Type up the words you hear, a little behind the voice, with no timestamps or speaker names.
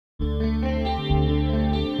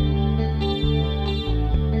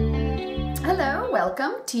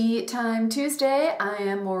Welcome, Tea Time Tuesday. I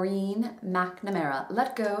am Maureen McNamara.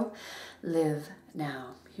 Let go, live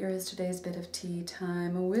now. Here is today's bit of tea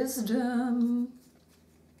time wisdom.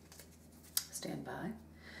 Stand by.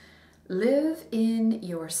 Live in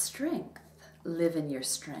your strength. Live in your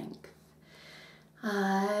strength.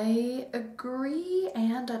 I agree,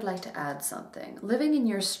 and I'd like to add something. Living in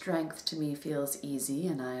your strength to me feels easy,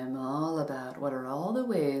 and I am all about what are all the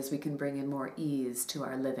ways we can bring in more ease to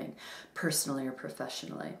our living, personally or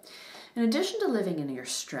professionally. In addition to living in your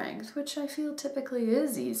strength, which I feel typically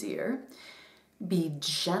is easier, be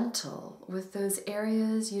gentle with those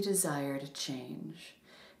areas you desire to change.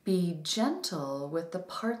 Be gentle with the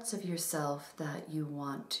parts of yourself that you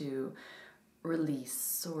want to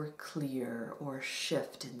release or clear or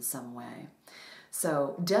shift in some way.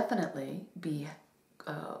 So definitely be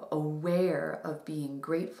aware of being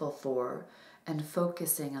grateful for and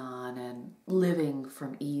focusing on and living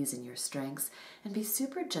from ease in your strengths, and be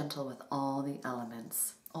super gentle with all the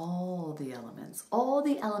elements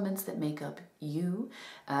that make up you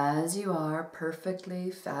as you are,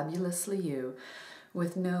 perfectly, fabulously you,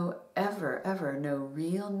 with no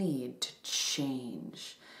real need to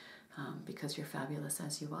change. Because you're fabulous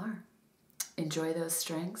as you are. Enjoy those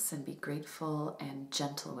strengths and be grateful and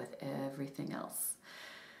gentle with everything else.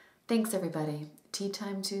 Thanks, everybody. Tea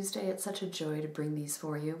Time Tuesday. It's such a joy to bring these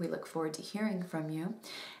for you. We look forward to hearing from you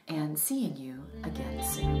and seeing you again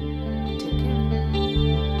soon. Take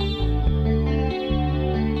care.